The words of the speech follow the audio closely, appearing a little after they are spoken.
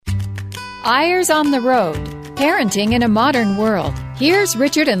Eyres on the Road, Parenting in a Modern World. Here's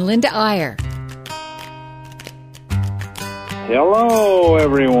Richard and Linda Eyre. Hello,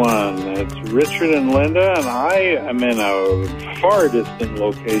 everyone. It's Richard and Linda, and I am in a far distant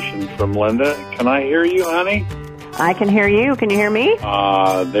location from Linda. Can I hear you, honey? I can hear you. Can you hear me?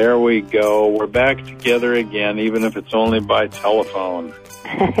 There we go. We're back together again, even if it's only by telephone.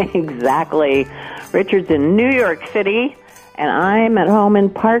 Exactly. Richard's in New York City, and I'm at home in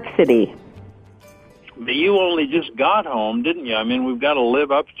Park City. But you only just got home, didn't you? I mean, we've got to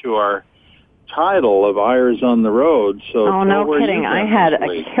live up to our title of Eyres on the Road. So oh, no kidding. I had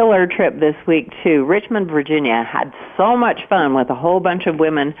a killer trip this week to Richmond, Virginia. Had so much fun with a whole bunch of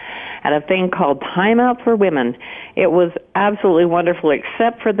women at a thing called Time Out for Women. It was absolutely wonderful,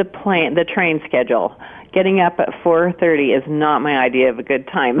 except for the train schedule. Getting up at 4:30 is not my idea of a good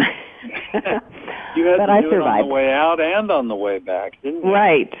time. You had but to I do survived. it on the way out and on the way back, didn't you?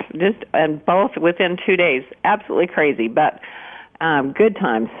 Right. And both within 2 days. Absolutely crazy, but good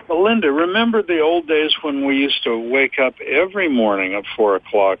times. Well, Linda, remember the old days when we used to wake up every morning at 4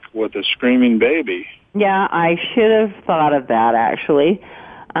 o'clock with a screaming baby? Yeah, I should have thought of that, actually.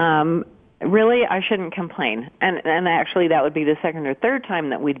 Really, I shouldn't complain. And actually, that would be the second or third time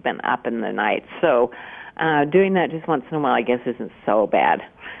that we'd been up in the night. So doing that just once in a while, I guess, isn't so bad.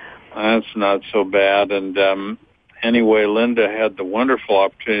 That's not so bad. And anyway, Linda had the wonderful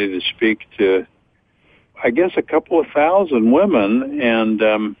opportunity to speak to, I guess, a couple of thousand women. And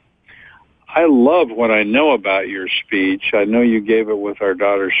I love what I know about your speech. I know you gave it with our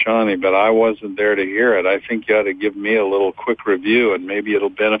daughter, Shawnee, but I wasn't there to hear it. I think you ought to give me a little quick review, and maybe it'll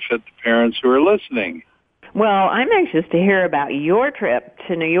benefit the parents who are listening. Well, I'm anxious to hear about your trip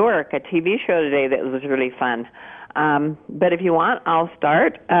to New York, a TV show today that was really fun. But if you want, I'll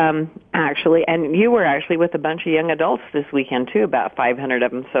start, actually. And you were actually with a bunch of young adults this weekend, too, about 500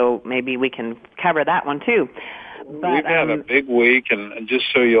 of them, so maybe we can cover that one, too. But, we've had a big week, and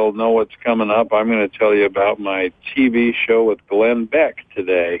just so you'll know what's coming up, I'm going to tell you about my TV show with Glenn Beck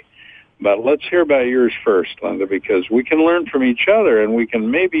today. But let's hear about yours first, Linda, because we can learn from each other, and we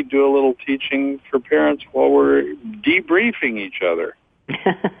can maybe do a little teaching for parents while we're debriefing each other.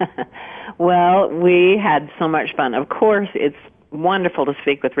 Well, we had so much fun. Of course, it's wonderful to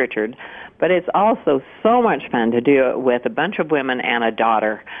speak with Richard, but it's also so much fun to do it with a bunch of women and a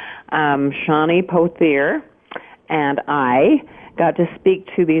daughter. Shawnee Pothier and I got to speak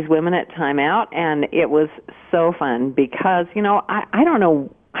to these women at Time Out, and it was so fun because, I don't know,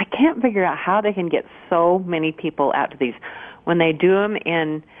 I can't figure out how they can get so many people out to these. When they do them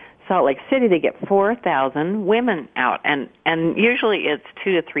in Salt Lake City, they get 4,000 women out, and usually it's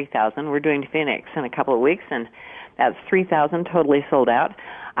 2,000 to 3,000. We're doing Phoenix in a couple of weeks, and that's 3,000 totally sold out.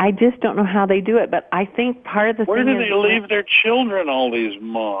 I just don't know how they do it, but I think part of the Where thing do they leave their children, all these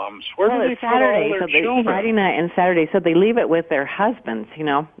moms? Where do they put all their children? Friday night and Saturday, so they leave it with their husbands,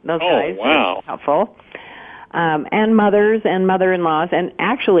 those guys. Oh, wow. Helpful. And mothers and mother-in-laws, and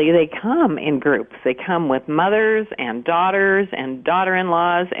actually they come in groups. They come with mothers and daughters and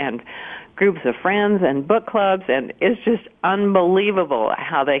daughter-in-laws and groups of friends and book clubs, and it's just unbelievable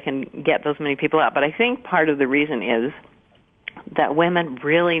how they can get those many people out. But I think part of the reason is that women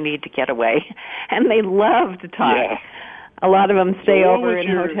really need to get away, and they love to talk. Yeah. A lot of them stay over in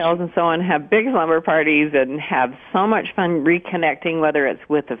hotels and so on, have big slumber parties, and have so much fun reconnecting, whether it's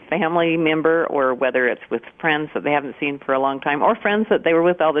with a family member or whether it's with friends that they haven't seen for a long time, or friends that they were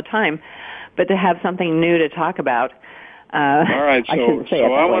with all the time, but to have something new to talk about. All right, so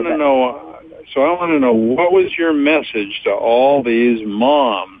I want to know. So I want to know, what was your message to all these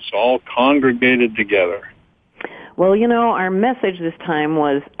moms, all congregated together? Well, our message this time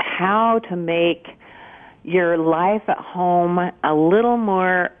was how to make your life at home a little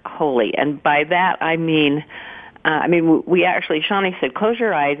more holy. And by that, I mean, we actually, Shawnee said, close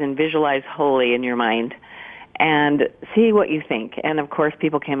your eyes and visualize holy in your mind and see what you think. And of course,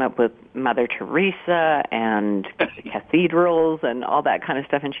 people came up with Mother Teresa and cathedrals and all that kind of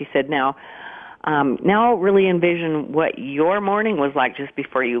stuff. And she said, now really envision what your morning was like just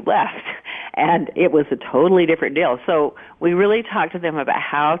before you left. And it was a totally different deal. So we really talked to them about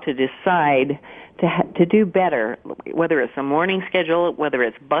how to decide to do better, whether it's a morning schedule, whether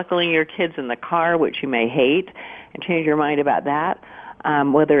it's buckling your kids in the car, which you may hate, and change your mind about that,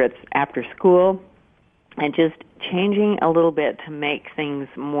 whether it's after school, and just changing a little bit to make things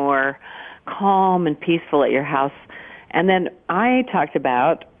more calm and peaceful at your house. And then I talked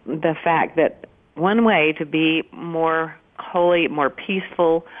about the fact that one way to be more holy, more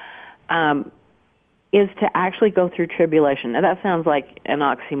peaceful, is to actually go through tribulation. Now, that sounds like an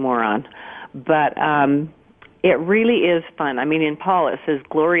oxymoron, but It really is fun. I mean, in Paul it says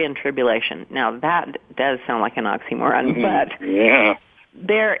glory and tribulation. Now that does sound like an oxymoron, but yeah.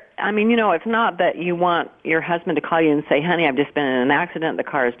 It's not that you want your husband to call you and say, honey, I've just been in an accident, the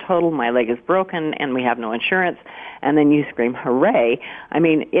car is totaled, my leg is broken, and we have no insurance, and then you scream, hooray. I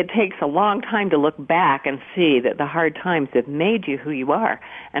mean, it takes a long time to look back and see that the hard times have made you who you are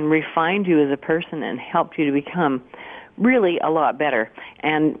and refined you as a person and helped you to become really a lot better.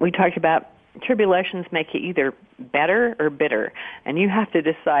 And we talked about tribulations make you either better or bitter, and you have to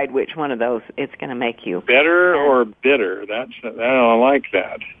decide which one of those it's going to make you. Better or bitter? I like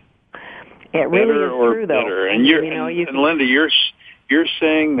that. It really better is or true, though. Bitter. And Linda, you're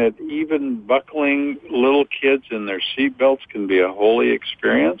saying that even buckling little kids in their seatbelts can be a holy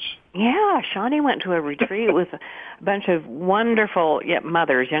experience? Yeah, Shawnee went to a retreat with a bunch of wonderful young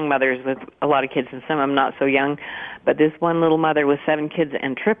mothers with a lot of kids, and some of them not so young. But this one little mother with 7 kids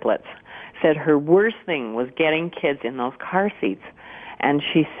and triplets said her worst thing was getting kids in those car seats. And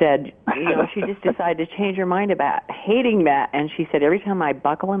she said, she just decided to change her mind about hating that. And she said, every time I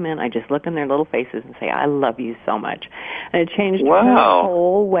buckle them in, I just look in their little faces and say, I love you so much. And it changed her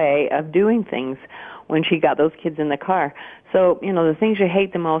whole way of doing things when she got those kids in the car. So, the things you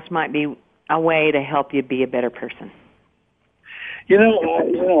hate the most might be a way to help you be a better person.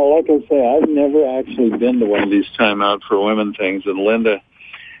 Like I say, I've never actually been to one of these Time Out for Women things, and Linda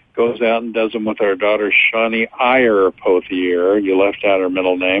goes out and does them with our daughter Shawnee Iyer Pothier. You left out her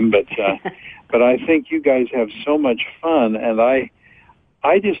middle name, but I think you guys have so much fun, and I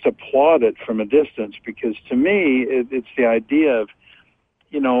just applaud it from a distance, because to me it's the idea of,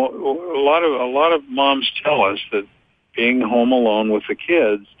 a lot of moms tell us that being home alone with the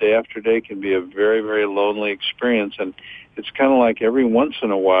kids day after day can be a very, very lonely experience, and it's kind of like every once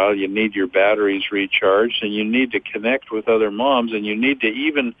in a while you need your batteries recharged, and you need to connect with other moms, and you need to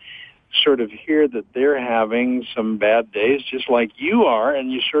even sort of hear that they're having some bad days just like you are,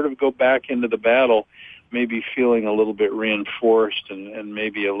 and you sort of go back into the battle maybe feeling a little bit reinforced and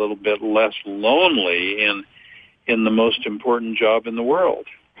maybe a little bit less lonely in the most important job in the world.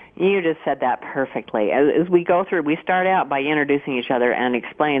 You just said that perfectly. As we go through, we start out by introducing each other and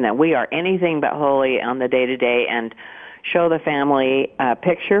explain that we are anything but holy on the day-to-day, and show the family a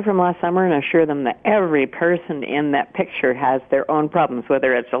picture from last summer and assure them that every person in that picture has their own problems,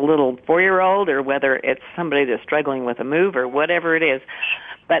 whether it's a little 4-year-old or whether it's somebody that's struggling with a move or whatever it is.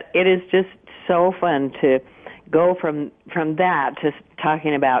 But it is just so fun to go from that to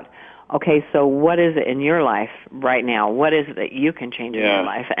talking about, okay, so what is it in your life right now? What is it that you can change in your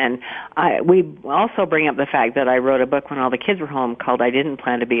life? And we also bring up the fact that I wrote a book when all the kids were home called I Didn't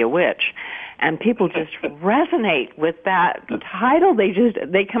Plan to Be a Witch. And people just resonate with that title.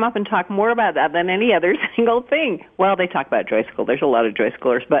 They come up and talk more about that than any other single thing. Well, they talk about Joy School. There's a lot of Joy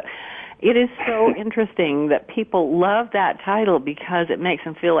Schoolers, but it is so interesting that people love that title because it makes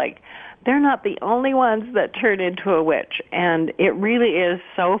them feel like they're not the only ones that turn into a witch. And it really is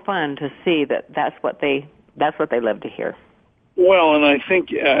so fun to see that that's what they love to hear. Well, and I think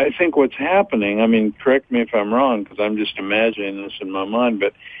what's happening, I mean, correct me if I'm wrong, because I'm just imagining this in my mind,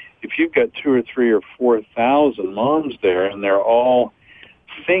 but if you've got 2,000 or 3,000 or 4,000 moms there, and they're all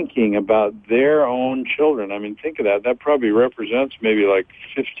thinking about their own children, I mean, think of that. That probably represents maybe like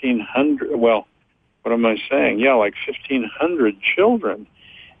 1,500. Well, what am I saying? Yeah, like 1,500 children,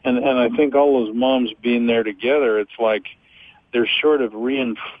 and I think all those moms being there together, it's like they're sort of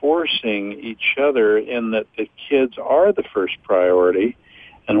reinforcing each other in that the kids are the first priority,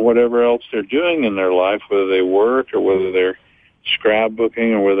 and whatever else they're doing in their life, whether they work or whether they're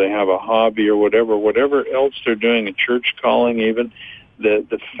scrapbooking or whether they have a hobby or whatever else they're doing, a church calling even,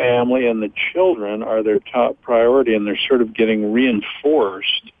 the family and the children are their top priority, and they're sort of getting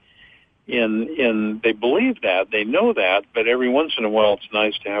reinforced in they believe that, they know that, but every once in a while it's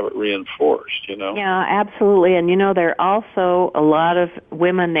nice to have it reinforced, Yeah, absolutely. And there are also a lot of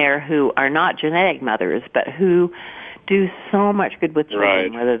women there who are not genetic mothers, but who do so much good with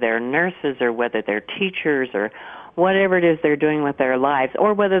children, whether they're nurses or whether they're teachers or whatever it is they're doing with their lives,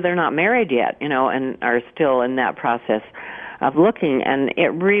 or whether they're not married yet, and are still in that process of looking. And it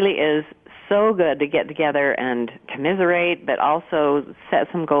really is so good to get together and commiserate, but also set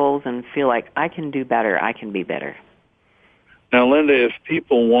some goals and feel like I can do better, I can be better. Now, Linda, if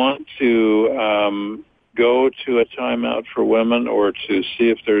people want to go to a Time Out for Women or to see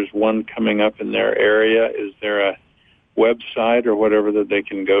if there's one coming up in their area, is there a website or whatever that they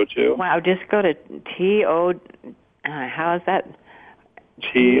can go to? Wow, just go to how is that?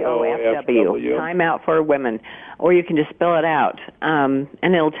 TOFW, Time Out for Women. Or you can just spell it out, and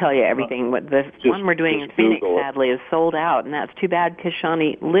it'll tell you everything. The one we're doing in Phoenix, sadly, is sold out, and that's too bad because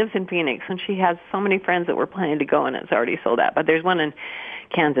Shawnee lives in Phoenix, and she has so many friends that were planning to go, and it's already sold out. But there's one in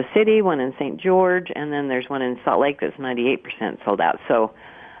Kansas City, one in St. George, and then there's one in Salt Lake that's 98% sold out. So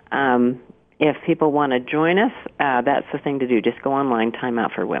if people want to join us, that's the thing to do. Just go online, Time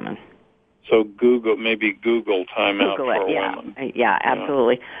Out for Women. So Google Time Out for Women. Yeah,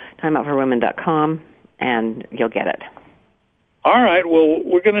 absolutely. TimeOutForWomen.com, and you'll get it. All right. Well,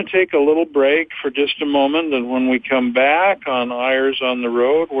 we're going to take a little break for just a moment, and when we come back on Eyres on the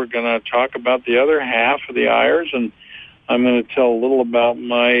Road, we're going to talk about the other half of the Eyres, and I'm going to tell a little about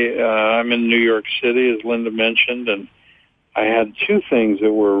I'm in New York City, as Linda mentioned, and I had two things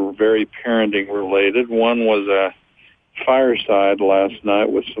that were very parenting related. One was a fireside last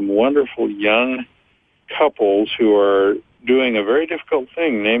night with some wonderful young couples who are doing a very difficult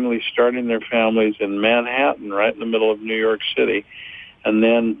thing, namely starting their families in Manhattan, right in the middle of New York City. And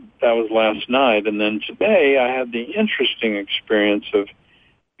then that was last night. And then today I had the interesting experience of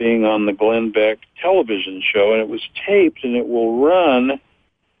being on the Glenn Beck television show, and it was taped, and it will run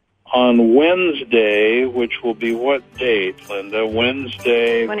on Wednesday, which will be what date, Linda?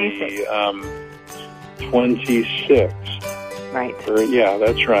 Wednesday, 26th. The 26th. Right. Yeah,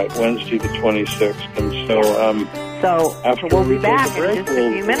 that's right. Wednesday the 26th. And so, after we'll be back in just a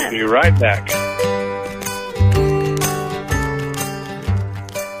few minutes. We'll be right back.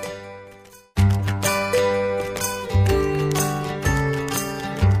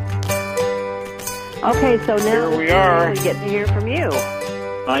 Okay, so now here we are. We get to hear from you.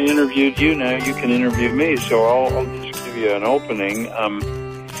 I interviewed you. Now you can interview me. So I'll just give you an opening.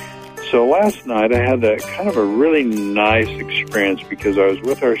 So last night I had a kind of a really nice experience because I was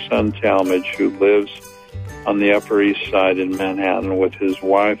with our son Talmadge, who lives on the Upper East Side in Manhattan, with his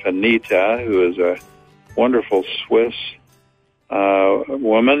wife Anita, who is a wonderful Swiss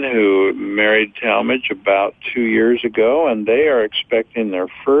woman who married Talmadge about 2 years ago, and they are expecting their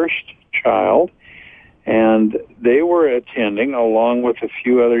first child. And they were attending along with a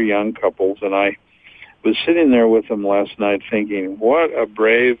few other young couples, and I was sitting there with them last night thinking, what a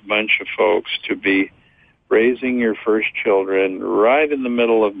brave bunch of folks to be raising your first children right in the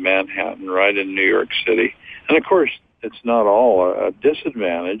middle of Manhattan, right in New York City. And of course, it's not all a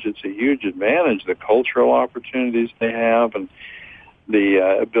disadvantage. It's a huge advantage, the cultural opportunities they have and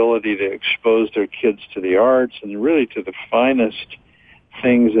the ability to expose their kids to the arts and really to the finest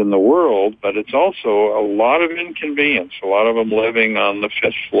things in the world, but it's also a lot of inconvenience. A lot of them living on the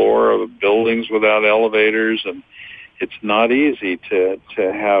fifth floor of buildings without elevators, and it's not easy to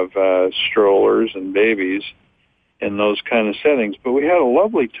have strollers and babies in those kind of settings. But we had a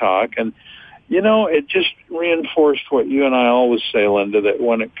lovely talk, and you know, it just reinforced what you and I always say, Linda, that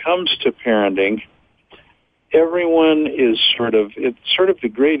when it comes to parenting, everyone is it's sort of the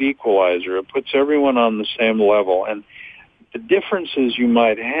great equalizer. It puts everyone on the same level, and the differences you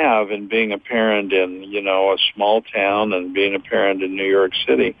might have in being a parent in, you know, a small town and being a parent in New York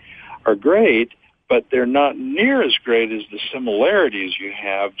City are great, but they're not near as great as the similarities you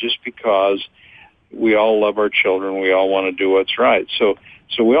have, just because we all love our children. We all want to do what's right. So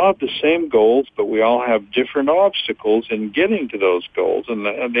we all have the same goals, but we all have different obstacles in getting to those goals. And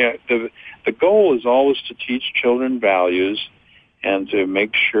the goal is always to teach children values and to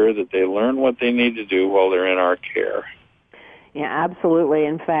make sure that they learn what they need to do while they're in our care. Yeah, absolutely.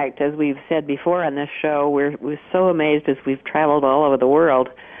 In fact, as we've said before on this show, we're so amazed as we've traveled all over the world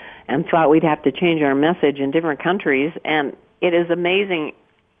and thought we'd have to change our message in different countries. And it is amazing.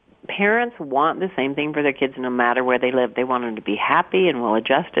 Parents want the same thing for their kids no matter where they live. They want them to be happy and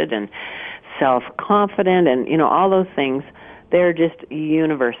well-adjusted and self-confident and, you know, all those things. They're just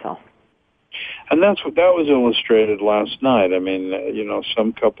universal. And that was illustrated last night. I mean, you know,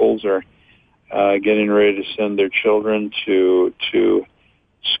 some couples are getting ready to send their children to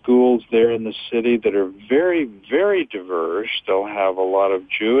schools there in the city that are very, very diverse. They'll have a lot of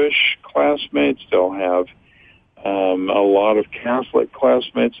Jewish classmates. They'll have a lot of Catholic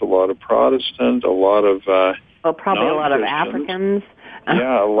classmates, a lot of Protestant, a lot of probably a lot of Africans.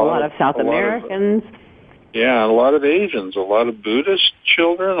 Yeah, a lot of South Americans. Yeah, a lot of Asians, a lot of Buddhist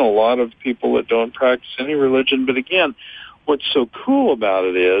children, a lot of people that don't practice any religion. But again, what's so cool about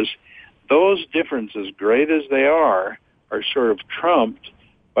it is those differences, great as they are sort of trumped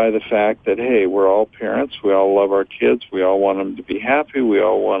by the fact that, hey, we're all parents, we all love our kids, we all want them to be happy, we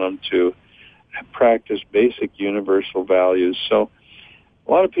all want them to practice basic universal values. So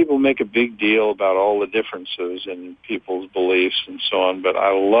a lot of people make a big deal about all the differences in people's beliefs and so on, but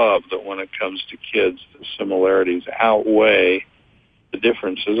I love that when it comes to kids, the similarities outweigh the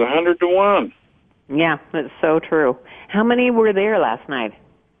difference is 100 to 1. Yeah, that's so true. How many were there last night?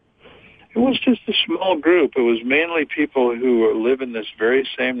 It was just a small group. It was mainly people who live in this very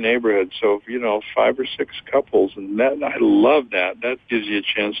same neighborhood. So, 5 or 6 couples, and I love that. That gives you a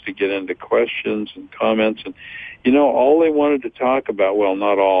chance to get into questions and comments. And, all they wanted to talk about, well,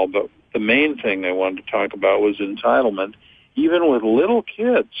 not all, but the main thing they wanted to talk about was entitlement, even with little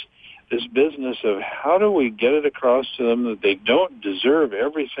kids. This business of how do we get it across to them that they don't deserve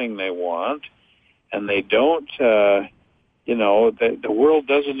everything they want, and they don't, the world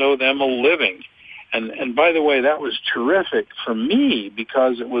doesn't owe them a living. And by the way, that was terrific for me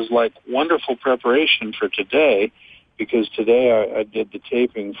because it was like wonderful preparation for today, because today I did the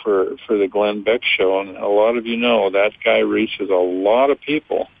taping for the Glenn Beck show, and a lot of you know that guy reaches a lot of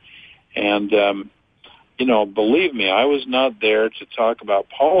people. And, believe me, I was not there to talk about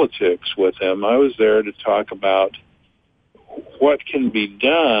politics with him. I was there to talk about what can be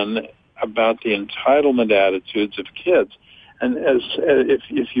done about the entitlement attitudes of kids. And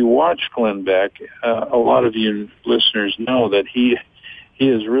if you watch Glenn Beck, a lot of you listeners know that he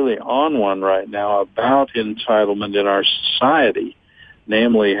is really on one right now about entitlement in our society,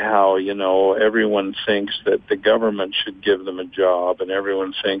 namely how, everyone thinks that the government should give them a job, and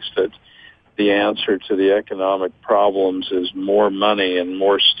everyone thinks that the answer to the economic problems is more money and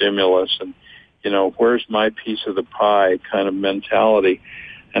more stimulus and, where's my piece of the pie kind of mentality.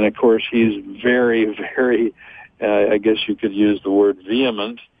 And, of course, he's very, very, I guess you could use the word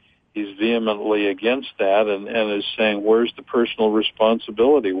vehement. He's vehemently against that and is saying, where's the personal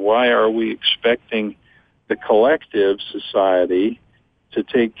responsibility? Why are we expecting the collective society to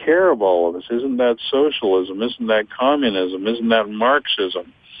take care of all of us? Isn't that socialism? Isn't that communism? Isn't that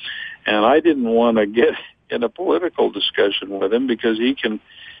Marxism? And I didn't want to get in a political discussion with him because he can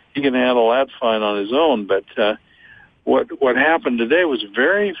handle that fine on his own. But what happened today was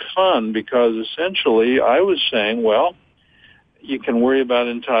very fun because essentially I was saying, well, you can worry about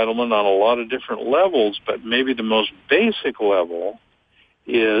entitlement on a lot of different levels, but maybe the most basic level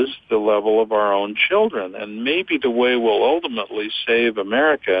is the level of our own children. And maybe the way we'll ultimately save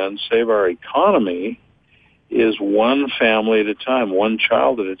America and save our economy is one family at a time, one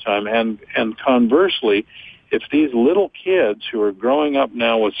child at a time. And conversely, if these little kids who are growing up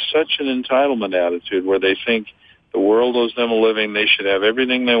now with such an entitlement attitude where they think the world owes them a living, they should have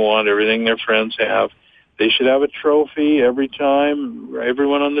everything they want, everything their friends have, they should have a trophy every time,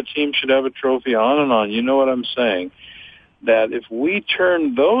 everyone on the team should have a trophy, on and on. You know what I'm saying? That if we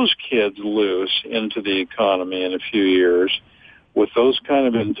turn those kids loose into the economy in a few years with those kind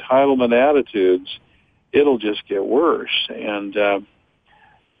of entitlement attitudes, it'll just get worse. And,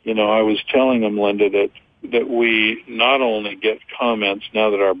 I was telling them, Linda, that we not only get comments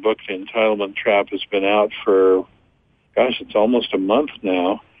now that our book, The Entitlement Trap, has been out for, it's almost a month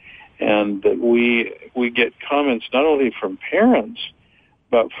now, and that we get comments not only from parents,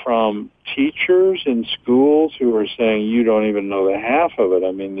 but from teachers in schools who are saying, you don't even know the half of it.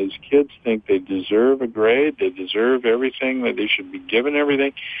 I mean, these kids think they deserve a grade, they deserve everything, that they should be given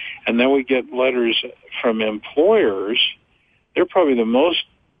everything. And then we get letters from employers. They're probably the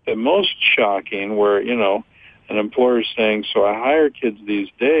most shocking, where, an employer is saying, so I hire kids these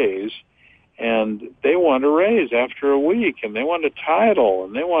days, and they want a raise after a week, and they want a title,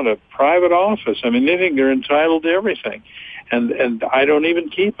 and they want a private office. I mean, they think they're entitled to everything. And I don't even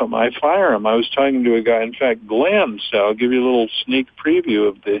keep them. I fire them. I was talking to a guy, in fact, Glenn, so I'll give you a little sneak preview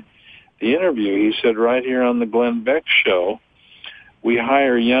of the interview. He said right here on the Glenn Beck show, we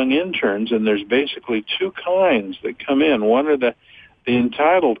hire young interns, and there's basically two kinds that come in. One are the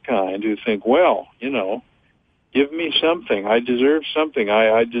entitled kind who think, well, give me something. I deserve something.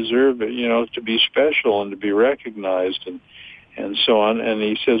 I deserve, to be special and to be recognized and so on. And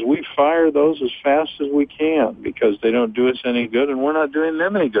he says, we fire those as fast as we can because they don't do us any good and we're not doing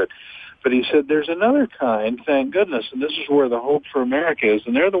them any good. But he said, there's another kind, thank goodness, and this is where the hope for America is,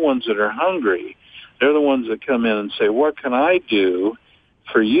 and they're the ones that are hungry. They're the ones that come in and say, what can I do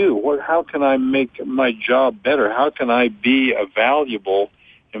for you? How can I make my job better? How can I be a valuable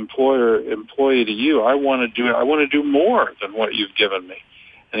employee to you? I want to do more than what you've given me.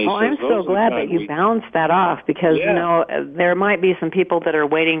 And he says, I'm so glad that you bounced that off because, there might be some people that are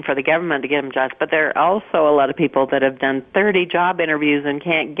waiting for the government to give them jobs, but there are also a lot of people that have done 30 job interviews and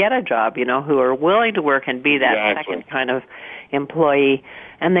can't get a job, who are willing to work and be that second kind of employee,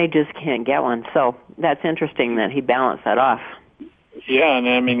 and they just can't get one. So that's interesting that he balanced that off. Yeah, and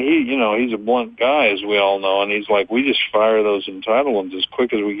I mean, he's a blunt guy, as we all know, and he's like, we just fire those entitlements as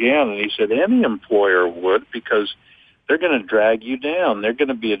quick as we can. And he said any employer would, because they're going to drag you down. They're going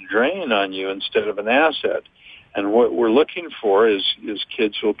to be a drain on you instead of an asset. And what we're looking for is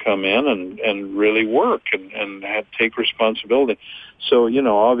kids who'll come in and really work and take responsibility. So,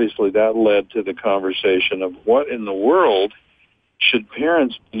 obviously that led to the conversation of what in the world should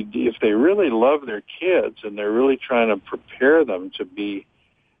parents be, if they really love their kids and they're really trying to prepare them to be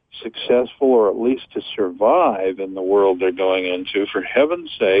successful or at least to survive in the world they're going into, for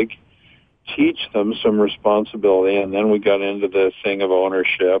heaven's sake, teach them some responsibility. And then we got into the thing of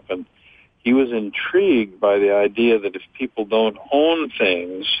ownership, and he was intrigued by the idea that if people don't own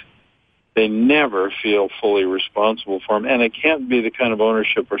things, they never feel fully responsible for them. And it can't be the kind of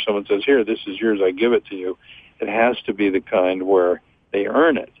ownership where someone says, here, this is yours, I give it to you. It has to be the kind where they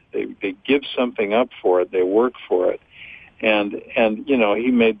earn it. They give something up for it. They work for it. And he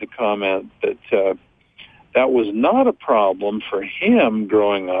made the comment that that was not a problem for him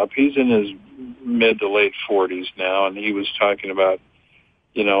growing up. He's in his mid to late 40s now, and he was talking about,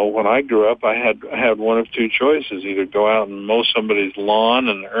 when I grew up, I had one of two choices: either go out and mow somebody's lawn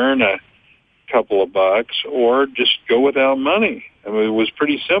and earn a couple of bucks, or just go without money. I mean, it was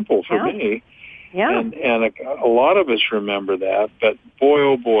pretty simple for me. Yeah. And a lot of us remember that, but boy,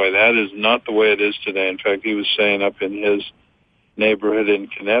 oh boy, that is not the way it is today. In fact, he was saying up in his neighborhood in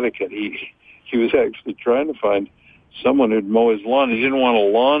Connecticut, he was actually trying to find someone who'd mow his lawn. He didn't want a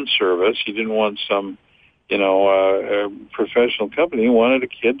lawn service. He didn't want some, a professional company. He wanted a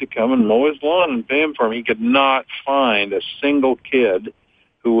kid to come and mow his lawn and pay him for him. He could not find a single kid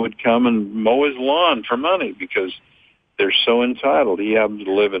who would come and mow his lawn for money because they're so entitled. He happened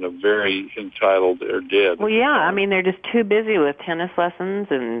to live in a very entitled, or did. Well, yeah, I mean, they're just too busy with tennis lessons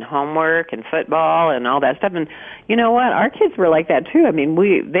and homework and football and all that stuff. And you know what? Our kids were like that too. I mean,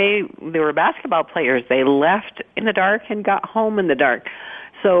 they were basketball players. They left in the dark and got home in the dark.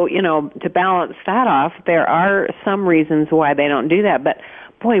 So, to balance that off, there are some reasons why they don't do that. But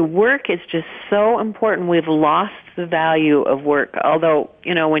boy, work is just so important. We've lost the value of work. Although,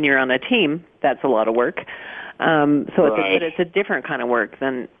 when you're on a team, that's a lot of work. It's a different kind of work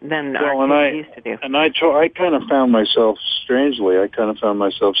than our kids used to do. And I kind of found myself, strangely,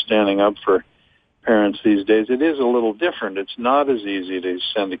 standing up for parents these days. It is a little different. It's not as easy to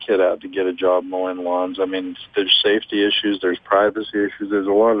send a kid out to get a job mowing lawns. I mean, there's safety issues, there's privacy issues, there's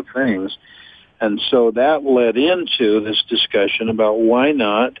a lot of things. And so that led into this discussion about why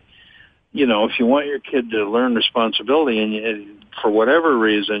not, if you want your kid to learn responsibility and for whatever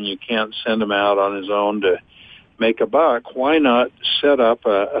reason you can't send him out on his own to make a buck, why not set up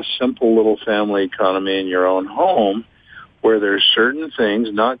a simple little family economy in your own home where there's certain things,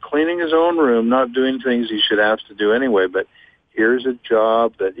 not cleaning his own room, not doing things he should have to do anyway, but here's a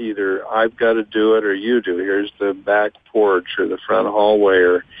job that either I've got to do it or you do. Here's the back porch or the front hallway,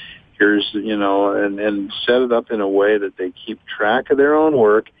 or here's, and set it up in a way that they keep track of their own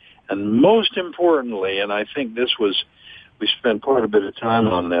work. And most importantly, and I think we spent quite a bit of time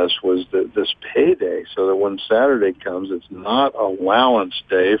on this, was this payday, so that when Saturday comes, it's not allowance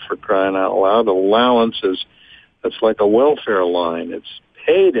day, for crying out loud. Allowance that's like a welfare line. It's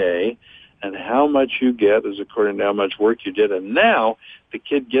payday, and how much you get is according to how much work you did. And now the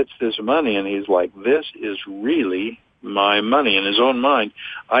kid gets this money, and he's like, this is really my money. In his own mind,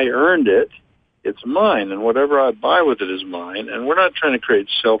 I earned it. It's mine, and whatever I buy with it is mine. And we're not trying to create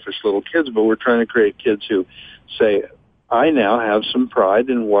selfish little kids, but we're trying to create kids who say, I now have some pride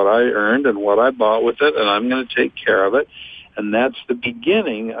in what I earned and what I bought with it, and I'm going to take care of it. And that's the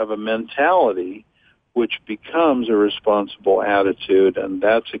beginning of a mentality which becomes a responsible attitude, and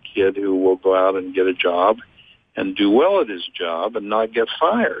that's a kid who will go out and get a job and do well at his job and not get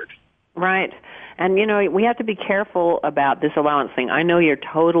fired. Right. And, we have to be careful about this allowance thing. I know you're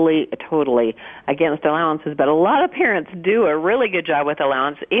totally against allowances, but a lot of parents do a really good job with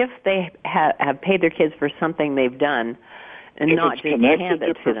allowance if they have paid their kids for something they've done and not just hand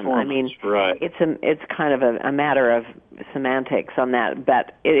it to them. I mean, right. It's kind of a matter of semantics on that,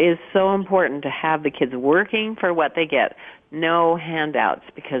 but it is so important to have the kids working for what they get. No handouts,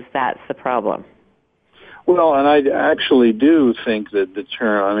 because that's the problem. Well, and I actually do think that the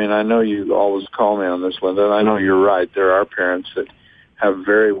term, I know you always call me on this, Linda, and I know you're right. There are parents that have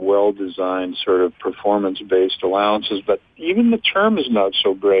very well-designed sort of performance-based allowances, but even the term is not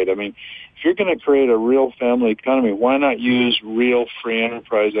so great. I mean, if you're going to create a real family economy, why not use real free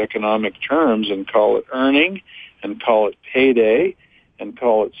enterprise economic terms and call it earning, and call it payday, and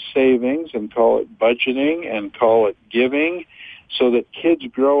call it savings, and call it budgeting, and call it giving, so that kids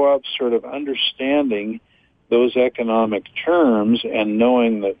grow up sort of understanding those economic terms and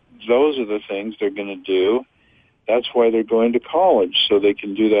knowing that those are the things they're going to do. That's why they're going to college, so they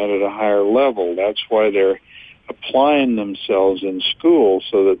can do that at a higher level. That's why they're applying themselves in school,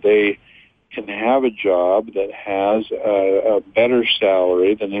 so that they can have a job that has a better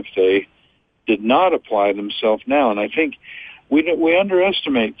salary than if they did not apply themselves now. And I think we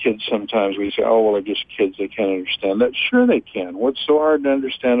underestimate kids sometimes. We say, oh, well, they're just kids. They can't understand that. Sure they can. What's so hard to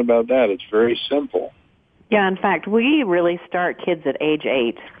understand about that? It's very simple. Yeah, in fact, we really start kids at age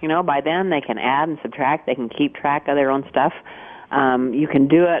 8. By then they can add and subtract. They can keep track of their own stuff. You can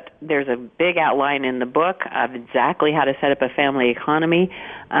do it. There's a big outline in the book of exactly how to set up a family economy.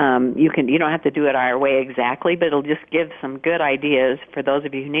 You don't have to do it our way exactly, but it'll just give some good ideas for those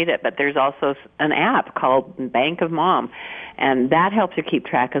of you who need it. But there's also an app called Bank of Mom, and that helps you keep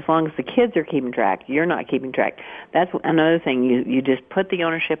track. As long as the kids are keeping track, you're not keeping track. That's another thing. You just put the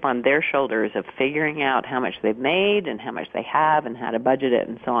ownership on their shoulders of figuring out how much they've made and how much they have and how to budget it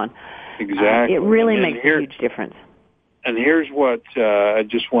and so on. Exactly. It really makes a huge difference. And here's what I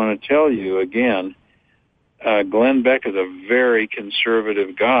just want to tell you again. Glenn Beck is a very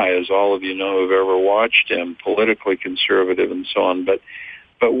conservative guy, as all of you know who've ever watched him, politically conservative and so on. But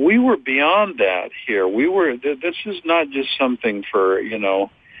we were beyond that here. This is not just something for,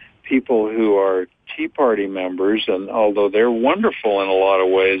 people who are Tea Party members, and although they're wonderful in a lot of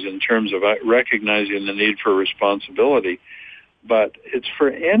ways in terms of recognizing the need for responsibility, but it's for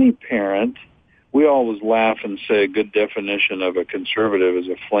any parent. We always laugh and say a good definition of a conservative is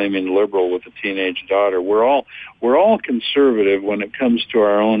a flaming liberal with a teenage daughter. We're all conservative when it comes to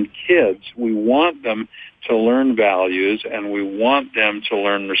our own kids. We want them to learn values, and we want them to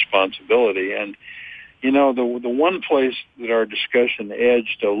learn responsibility. And the one place that our discussion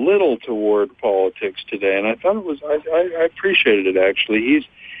edged a little toward politics today, and I thought it was I appreciated it actually.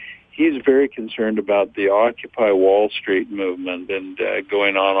 He's very concerned about the Occupy Wall Street movement and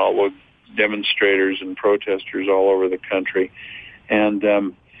going on all with demonstrators and protesters all over the country. And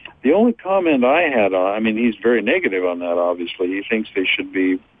the only comment I had he's very negative on that, obviously. He thinks they should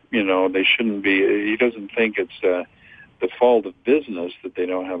be, they shouldn't be. He doesn't think it's the fault of business that they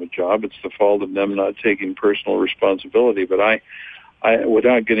don't have a job. It's the fault of them not taking personal responsibility. But I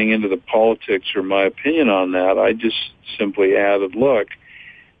without getting into the politics or my opinion on that, I just simply added, look,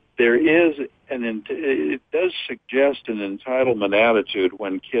 there is it does suggest an entitlement attitude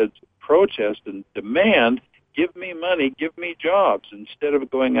when kids protest and demand, give me money, give me jobs, instead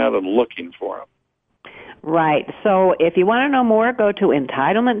of going out and looking for them. Right. So if you want to know more, go to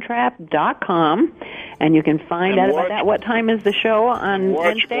entitlementtrap.com, and you can find out about that. What time is the show on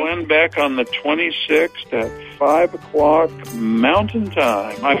Wednesday? Watch Glenn Beck on the 26th at 5 o'clock Mountain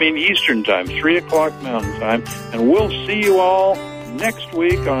Time. Eastern Time, 3 o'clock Mountain Time. And we'll see you all next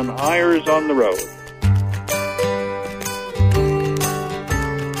week on Eyres on the Road.